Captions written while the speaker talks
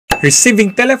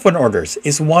Receiving telephone orders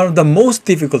is one of the most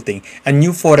difficult things a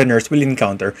new foreigners will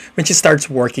encounter when she starts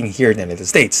working here in the United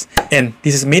States. And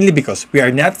this is mainly because we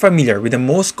are not familiar with the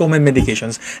most common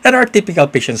medications that our typical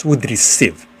patients would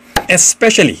receive,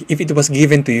 especially if it was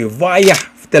given to you via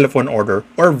telephone order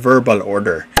or verbal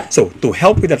order. So to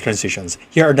help with the transitions,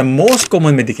 here are the most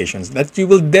common medications that you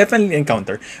will definitely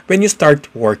encounter when you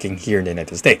start working here in the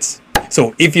United States.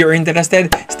 So if you're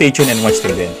interested, stay tuned and watch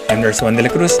till the end. I'm Nurse Juan de la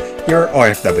Cruz, your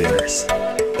OFW nurse.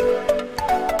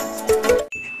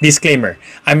 Disclaimer,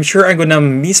 I'm sure I'm gonna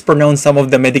mispronounce some of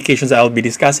the medications I'll be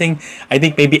discussing. I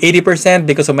think maybe 80%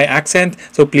 because of my accent,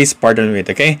 so please pardon me,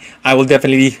 okay? I will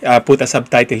definitely put a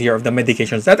subtitle here of the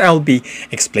medications that I'll be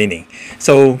explaining.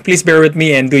 So please bear with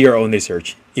me and do your own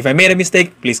research. If I made a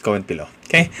mistake, please comment below,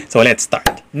 okay? So let's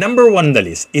start. Number 1 on the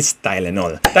list is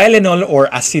Tylenol. Tylenol, or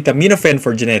acetaminophen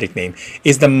for generic name,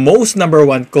 is the most number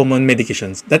 1 common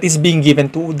medications that is being given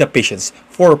to the patients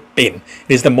for pain.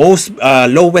 It is the most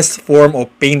lowest form of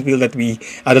pain pill that we,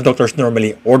 the doctors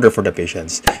normally order for the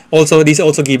patients. Also, this is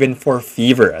also given for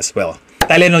fever as well.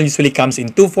 Tylenol usually comes in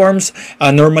 2 forms.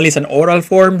 Normally it's an oral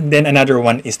form, then another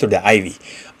one is to the IV.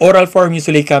 Oral form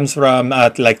usually comes from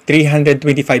like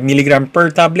 325 milligram per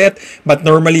tablet, but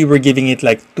normally we're giving it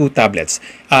like 2 tablets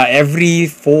every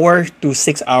 4 to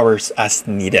 6 hours as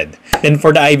needed. Then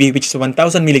for the IV, which is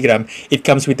 1000 milligram, it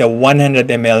comes with a 100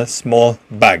 ml small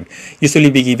bag. Usually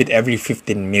we give it every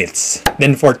 15 minutes.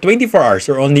 Then for 24 hours,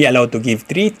 you're only allowed to give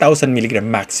 3000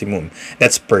 milligram maximum.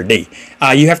 That's per day.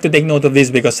 You have to take note of this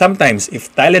because sometimes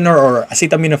if Tylenol or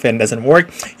acetaminophen doesn't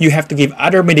work, you have to give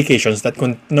other medications that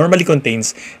normally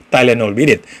contains Tylenol with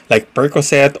it, like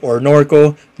Percocet or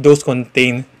Norco. Those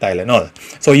contain Tylenol.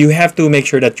 So you have to make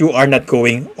sure that you are not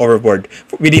going overboard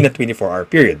within a 24-hour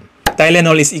period.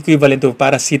 Tylenol is equivalent to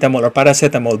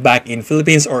paracetamol back in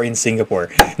Philippines or in Singapore.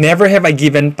 Never have I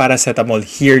given paracetamol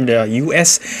here in the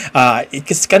US.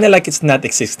 It's kind of like it's not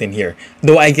existing here.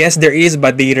 Though I guess there is,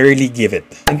 but they rarely give it.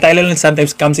 And Tylenol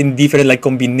sometimes comes in different like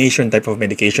combination type of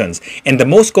medications. And the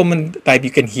most common type you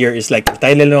can hear is like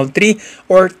Tylenol 3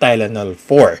 or Tylenol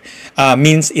 4.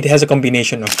 Means it has a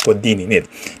combination of codeine in it.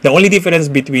 The only difference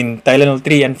between Tylenol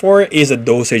 3 and 4 is the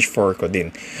dosage for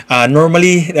codeine.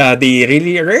 Normally, they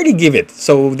really rarely give it.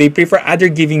 So they prefer either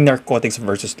giving narcotics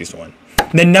versus this one.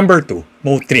 Then number 2,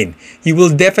 Motrin. You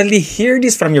will definitely hear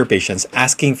this from your patients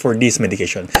asking for this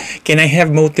medication. Can I have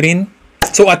Motrin?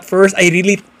 So at first, I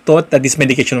really thought that this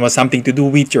medication was something to do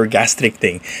with your gastric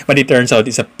thing, but it turns out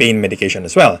it's a pain medication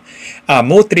as well.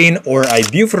 Motrin or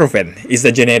ibuprofen is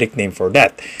the generic name for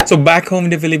that. So back home in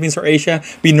the Philippines or Asia,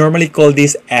 we normally call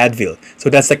this Advil.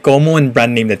 So that's the common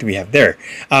brand name that we have there.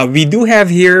 We do have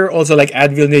here also like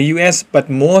Advil in the US, but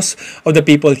most of the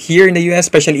people here in the US,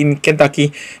 especially in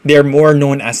Kentucky, they're more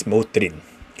known as Motrin.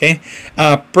 Okay,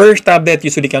 per tablet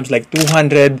usually comes like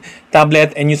 200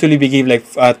 tablet, and usually we give like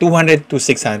 200 to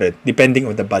 600 depending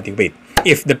on the body weight.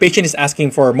 If the patient is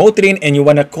asking for Motrin and you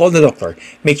want to call the doctor,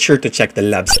 make sure to check the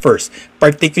labs first,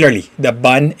 particularly the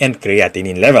BUN and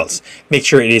creatinine levels. Make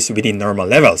sure it is within normal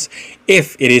levels.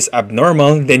 If it is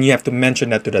abnormal, then you have to mention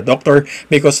that to the doctor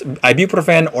because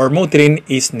ibuprofen or Motrin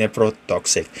is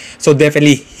nephrotoxic. So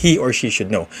definitely he or she should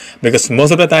know, because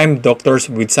most of the time doctors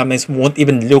would sometimes won't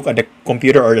even look at the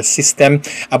computer or the system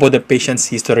about the patient's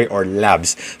history or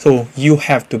labs. So you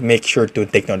have to make sure to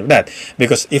take note of that,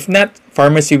 because if not,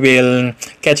 pharmacy will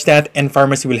catch that and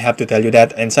pharmacy will have to tell you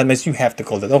that, and sometimes you have to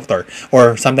call the doctor,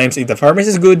 or sometimes if the pharmacy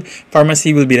is good,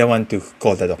 pharmacy will be the one to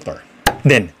call the doctor.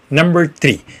 Then number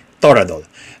 3, Toradol.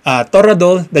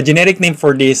 Toradol, the generic name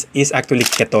for this is actually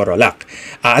Ketorolac.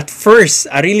 At first,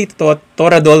 I really thought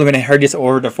Toradol, when I heard this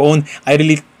over the phone, I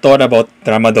really thought about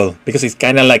Tramadol because it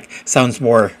kind of like sounds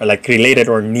more like related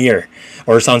or near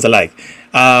or sounds alike.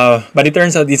 But it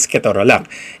turns out it's Ketorolac.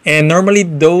 And normally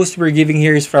those we're giving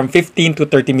here is from 15 to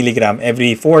 30 milligram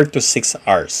every 4 to 6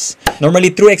 hours. Normally,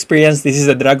 through experience, this is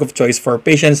a drug of choice for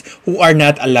patients who are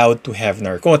not allowed to have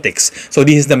narcotics. So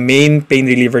this is the main pain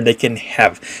reliever they can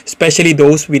have, especially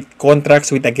those with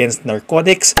contracts with against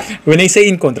narcotics. When I say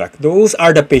in contract, those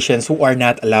are the patients who are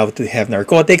not allowed to have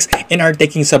narcotics and are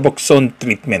taking Suboxone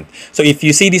treatment. So if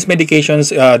you see these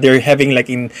medications, they're having like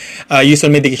in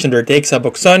usual medication, they take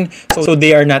Suboxone. So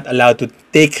they are not allowed to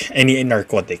take any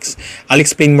narcotics. I'll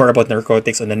explain more about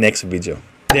narcotics on the next video.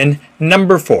 Then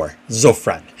number 4,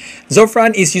 Zofran.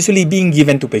 Zofran is usually being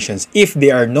given to patients if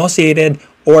they are nauseated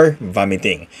or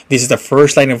vomiting. This is the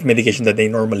first line of medication that they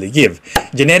normally give.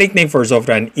 Generic name for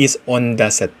Zofran is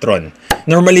Ondansetron.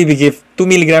 Normally, we give 2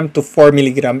 milligram to 4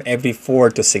 milligram every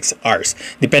 4 to 6 hours,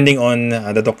 depending on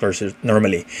the doctors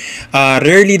normally.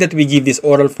 Rarely that we give this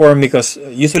oral form because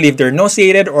usually if they're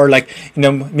nauseated or like in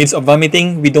the midst of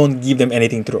vomiting, we don't give them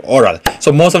anything through oral.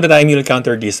 So most of the time, you'll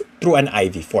counter this through an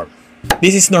IV form.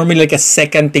 This is normally like a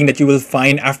second thing that you will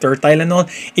find after Tylenol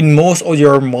in most of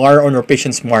your MAR or your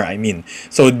patient's MAR, I mean.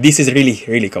 So this is really,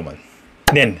 really common.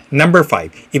 Then, number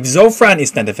 5, if Zofran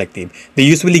is not effective, they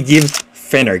usually give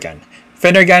Phenergan.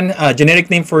 Phenergan,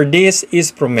 generic name for this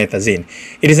is promethazine.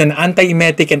 It is an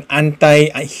antiemetic and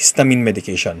antihistamine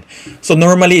medication. So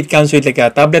normally it comes with like a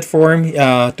tablet form,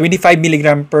 25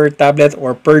 milligram per tablet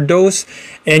or per dose,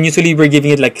 and usually we're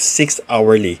giving it like 6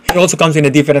 hourly. It also comes in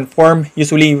a different form,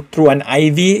 usually through an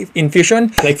IV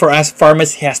infusion. Like for us,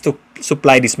 pharmacy has to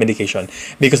supply this medication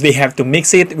because they have to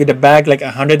mix it with a bag like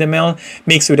 100 ml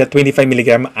mixed with a 25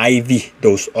 milligram IV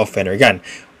dose of Phenergan.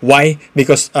 Why?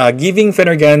 Because giving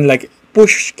Phenergan like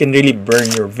push can really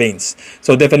burn your veins.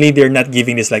 So definitely they're not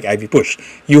giving this like IV push.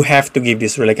 You have to give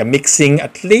this like a mixing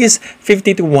at least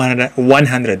 50 to 100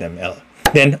 ml.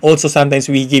 Then also sometimes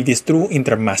we give this through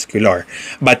intramuscular,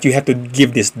 but you have to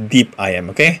give this deep IM,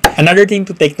 okay? Another thing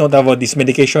to take note about this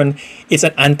medication, it's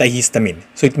an antihistamine,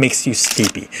 so it makes you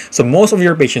sleepy. So most of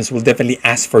your patients will definitely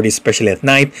ask for this, especially at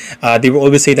night. They will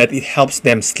always say that it helps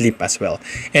them sleep as well.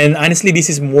 And honestly, this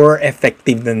is more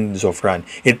effective than Zofran.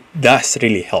 It does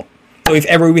really help. So if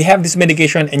ever we have this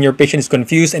medication and your patient is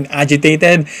confused and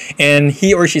agitated and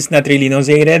he or she is not really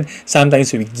nauseated,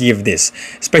 sometimes we give this.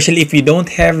 Especially if we don't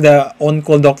have the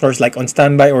on-call doctors like on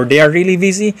standby or they are really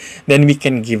busy, then we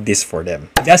can give this for them.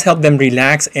 It does help them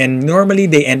relax and normally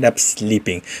they end up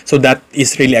sleeping. So that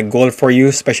is really a goal for you,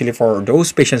 especially for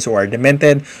those patients who are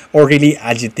demented or really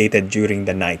agitated during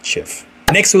the night shift.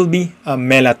 Next will be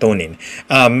melatonin.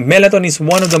 Melatonin is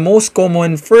one of the most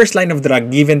common first line of drug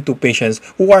given to patients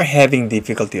who are having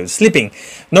difficulty of sleeping.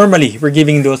 Normally, we're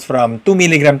giving those from 2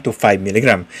 milligram to 5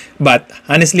 milligram. But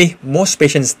honestly, most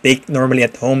patients take normally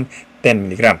at home 10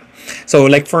 milligram. So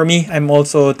like for me, I'm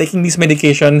also taking this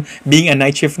medication being a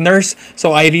night shift nurse.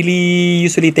 So I really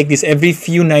usually take this every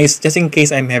few nights just in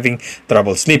case I'm having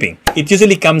trouble sleeping. It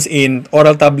usually comes in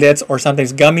oral tablets or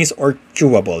sometimes gummies or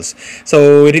chewables.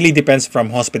 So it really depends from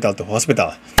hospital to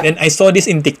hospital. Then I saw this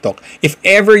in TikTok. If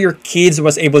ever your kids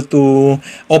was able to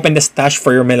open the stash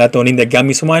for your melatonin, the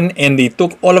gummies one, and they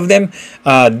took all of them,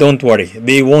 don't worry.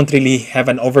 They won't really have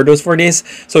an overdose for this.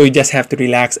 So you just have to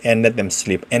relax and let them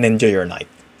sleep and enjoy your night.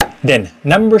 Then,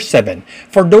 number 7,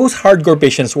 for those hardcore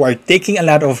patients who are taking a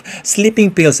lot of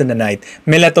sleeping pills in the night,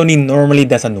 melatonin normally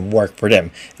doesn't work for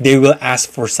them. They will ask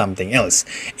for something else.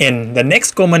 And the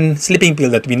next common sleeping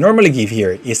pill that we normally give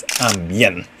here is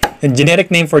Ambien. The generic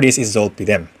name for this is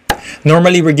Zolpidem.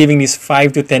 Normally, we're giving this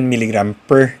 5 to 10 milligram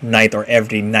per night or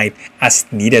every night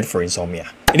as needed for insomnia.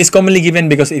 It is commonly given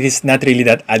because it is not really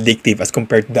that addictive as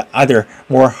compared to the other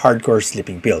more hardcore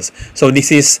sleeping pills. So this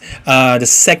is the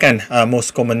second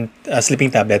most common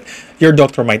sleeping tablet your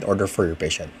doctor might order for your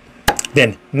patient.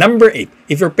 Then, number 8,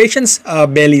 if your patient's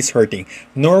belly is hurting,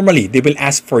 normally they will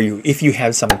ask for you if you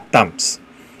have some Tums.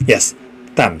 Yes,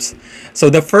 Tums. So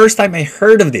the first time I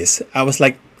heard of this, I was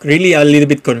like, really a little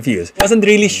bit confused. I wasn't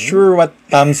really sure what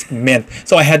Tums meant.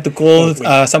 So I had to call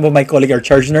some of my colleagues or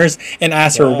charge nurse and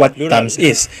ask her what Tums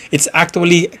is. It's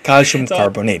actually calcium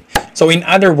carbonate. So in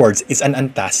other words, it's an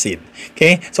antacid.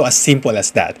 Okay? So as simple as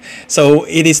that. So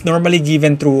it is normally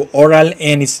given through oral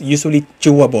and it's usually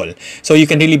chewable. So you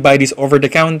can really buy this over the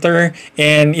counter.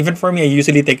 And even for me, I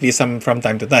usually take this from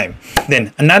time to time.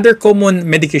 Then another common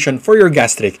medication for your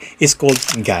gastric is called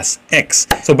Gas X.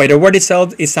 So by the word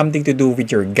itself, it's something to do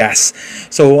with your gas.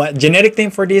 So generic name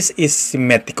for this is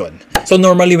Simeticon. So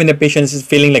normally when the patient is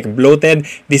feeling like bloated,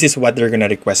 this is what they're gonna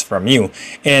request from you.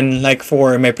 And like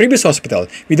for my previous hospital,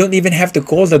 we don't even have to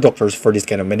call the doctors for this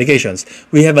kind of medications.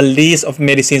 We have a list of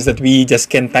medicines that we just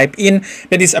can type in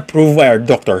that is approved by our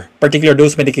doctor. Particularly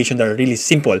those medications that are really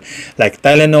simple, like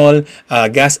Tylenol,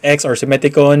 Gas X or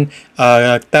Simeticon,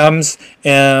 Tums,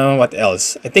 and what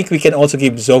else? I think we can also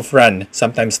give Zofran,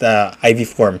 sometimes the IV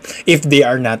form, if they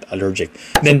are not allergic.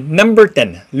 Then number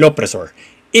 10, Lopressor.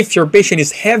 If your patient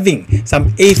is having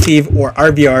some AFib or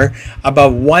RVR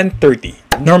above 130,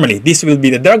 normally this will be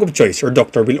the drug of choice your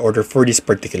doctor will order for this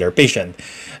particular patient.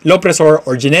 Lopressor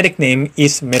or generic name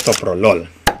is metoprolol.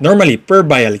 Normally per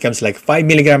vial it comes like 5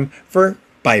 milligram per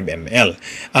 5 ml.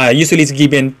 Usually it's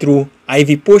given through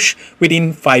IV push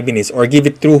within 5 minutes or give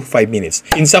it through 5 minutes.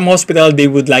 In some hospital, they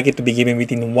would like it to be given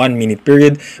within 1 minute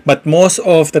period, but most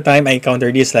of the time I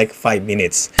encounter this like 5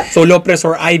 minutes. So low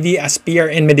pressure IV as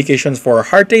PRN medications for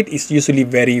heart rate is usually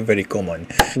very common.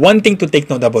 One thing to take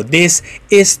note about this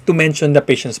is to mention the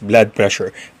patient's blood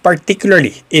pressure,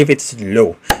 particularly if it's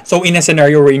low. So in a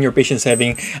scenario wherein your patient's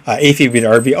having AFib with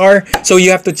RVR, so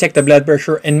you have to check the blood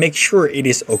pressure and make sure it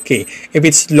is okay. If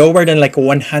it's lower than like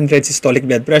 100 systolic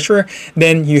blood pressure,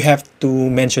 then you have to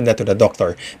mention that to the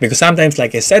doctor, because sometimes,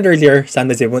 like I said earlier,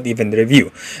 sometimes they won't even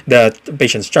review the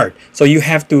patient's chart. So you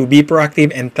have to be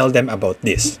proactive and tell them about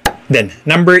this. Then,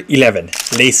 number 11,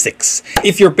 Lasix.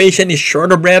 If your patient is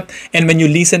short of breath and when you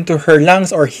listen to her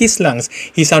lungs or his lungs,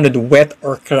 he sounded wet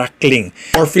or crackling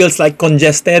or feels like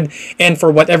congested, and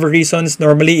for whatever reasons,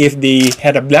 normally if they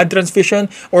had a blood transfusion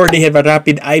or they have a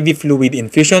rapid IV fluid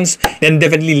infusions, then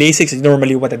definitely Lasix is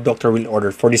normally what a doctor will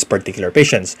order for these particular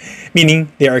patients.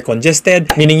 Meaning they are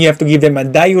congested, meaning you have to give them a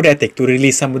diuretic to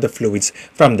release some of the fluids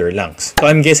from their lungs. So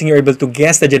I'm guessing you're able to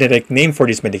guess the generic name for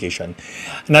this medication.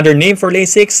 Another name for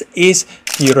Lasix is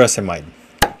furosemide.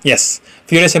 Yes,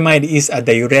 furosemide is a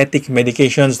diuretic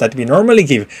medications that we normally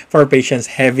give for patients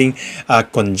having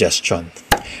congestion.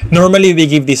 Normally, we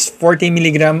give this 40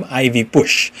 milligram IV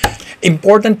push.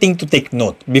 Important thing to take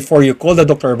note before you call the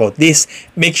doctor about this,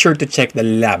 make sure to check the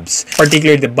labs,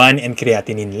 particularly the BAN and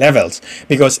creatinine levels.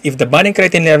 Because if the BAN and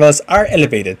creatinine levels are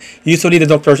elevated, usually the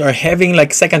doctors are having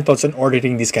like second thoughts on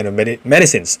ordering these kind of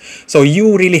medicines. So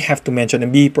you really have to mention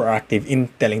and be proactive in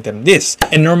telling them this.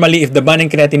 And normally, if the BAN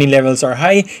and creatinine levels are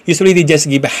high, usually they just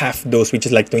give a half dose, which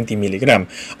is like 20 milligram.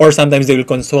 Or sometimes they will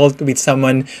consult with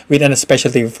someone with a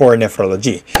specialty for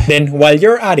nephrology. Then while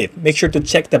you're at it, make sure to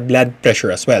check the blood pressure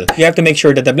as well. You have to make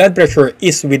sure that the blood pressure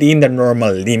is within the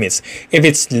normal limits. If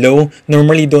it's low,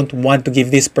 normally don't want to give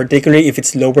this, particularly if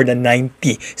it's lower than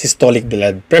 90 systolic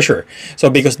blood pressure. So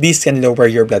because this can lower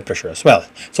your blood pressure as well.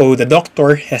 So the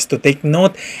doctor has to take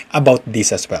note about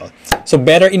this as well. So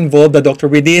better involve the doctor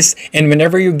with this, and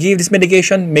whenever you give this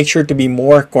medication, make sure to be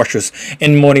more cautious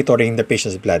in monitoring the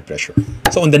patient's blood pressure.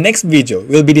 So on the next video,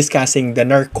 we'll be discussing the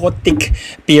narcotic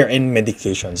PRN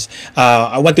medications.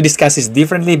 I want to discuss this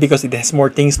differently because it has more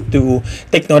things to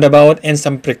take note about and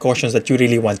some precautions that you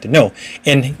really want to know.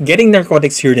 And getting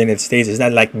narcotics here in the United States is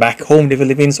not like back home in the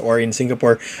Philippines or in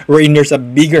Singapore, wherein there's a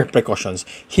bigger precautions.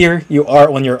 Here, you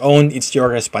are on your own. It's your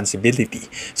responsibility.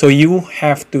 So you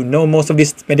have to know most of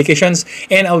these medications,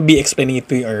 and I'll be explaining it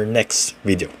to you in our next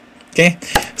video. Okay,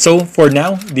 so for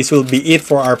now, this will be it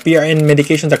for our PRN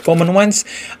medications, the common ones.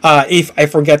 If I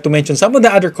forgot to mention some of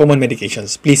the other common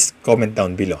medications, please comment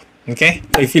down below. Okay,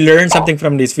 so if you learned something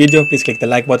from this video, please click the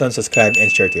like button, subscribe,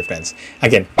 and share to your friends.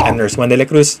 Again, I'm Nurse Juan de la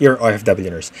Cruz, your OFW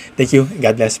nurse. Thank you.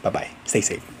 God bless. Bye-bye. Stay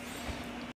safe.